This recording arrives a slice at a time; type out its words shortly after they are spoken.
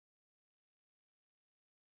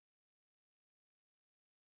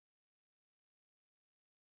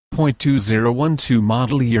2012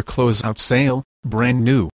 Model Year Closeout Sale, brand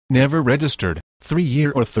new, never registered,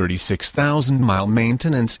 3-year or 36,000-mile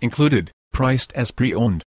maintenance included, priced as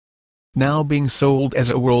pre-owned. Now being sold as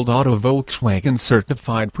a WorldAuto Volkswagen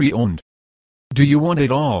Certified Pre-owned. Do you want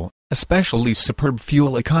it all, especially superb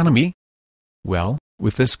fuel economy? Well,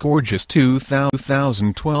 with this gorgeous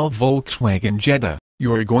 2012 Volkswagen Jetta,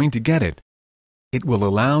 you're going to get it. It will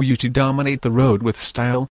allow you to dominate the road with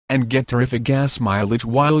style, and get terrific gas mileage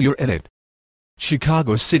while you're at it.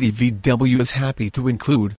 Chicago City VW is happy to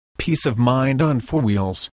include peace of mind on 4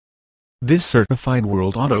 wheels. This certified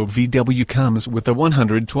WorldAuto VW comes with a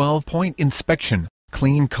 112-point inspection,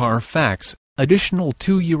 clean Car Fax, additional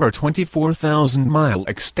 2-year or 24,000-mile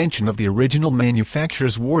extension of the original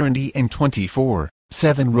manufacturer's warranty and 24/7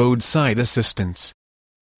 roadside assistance.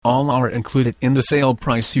 All are included in the sale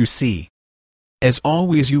price you see. As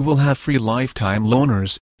always, you will have free lifetime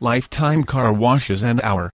loaners, lifetime car washes, and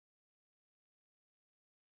our